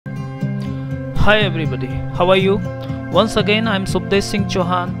Hi everybody, how are you? Once again I am Subdesh Singh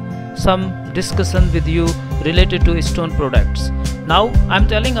Chauhan. Some discussion with you related to stone products. Now I am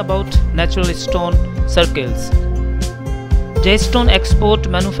telling about natural stone circles. Sandstone Export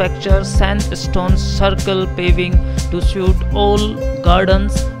manufactures Sandstone Circle Paving to suit all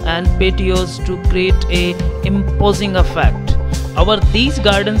gardens and patios to create a imposing effect. These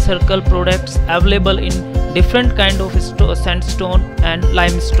garden circle products available in different kind of sandstone and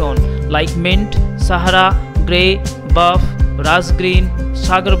limestone like mint, Sahara, grey, buff, Rajgreen,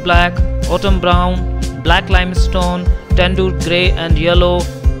 sagar black, autumn brown, black limestone, tandoor grey and yellow,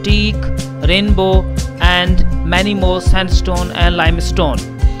 teak, rainbow and many more sandstone and limestone.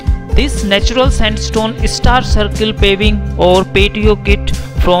 This natural sandstone star circle paving or patio kit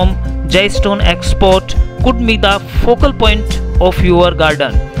from Sandstone Export could be the focal point of your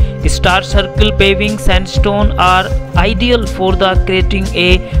garden. Star circle paving sandstone are ideal for creating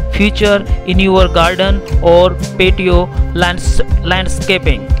a feature in your garden or patio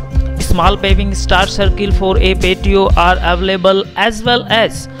landscaping. Small paving star circle for a patio are available, as well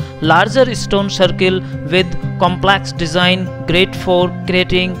as larger stone circle with complex design, great for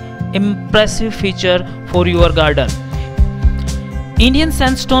creating impressive feature for your garden. Indian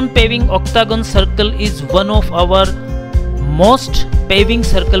sandstone paving octagon circle is one of our most paving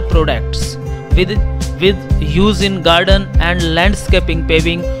circle products with use in garden and landscaping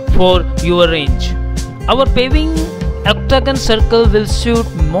paving for your range. Our paving octagon circle will suit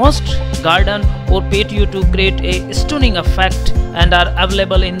most garden or patio to create a stunning effect and are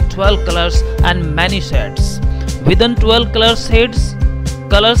available in 12 colors and many shades. Within 12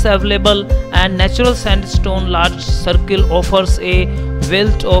 colors available, and natural sandstone large circle offers a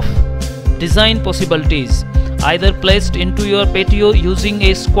wealth of design possibilities, either placed into your patio using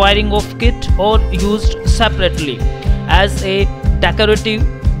a squaring of kit or used separately as a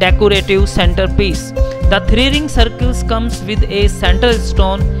decorative centerpiece. The three-ring circles comes with a center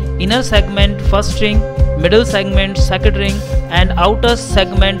stone, inner segment first ring, middle segment second ring and outer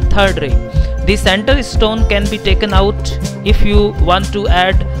segment third ring. The center stone can be taken out if you want to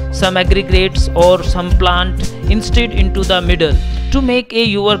add some aggregates or some plant instead into the middle to make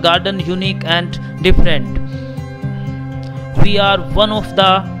your garden unique and different. We are one of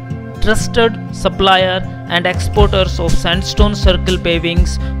the trusted supplier and exporters of sandstone circle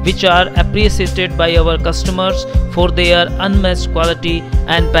pavings, which are appreciated by our customers for their unmatched quality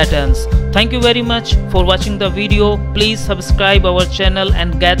and patterns. Thank you very much for watching the video. Please subscribe our channel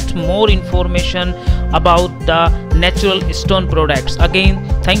and get more information about the natural stone products. Again,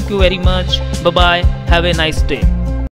 thank you very much. Bye bye. Have a nice day.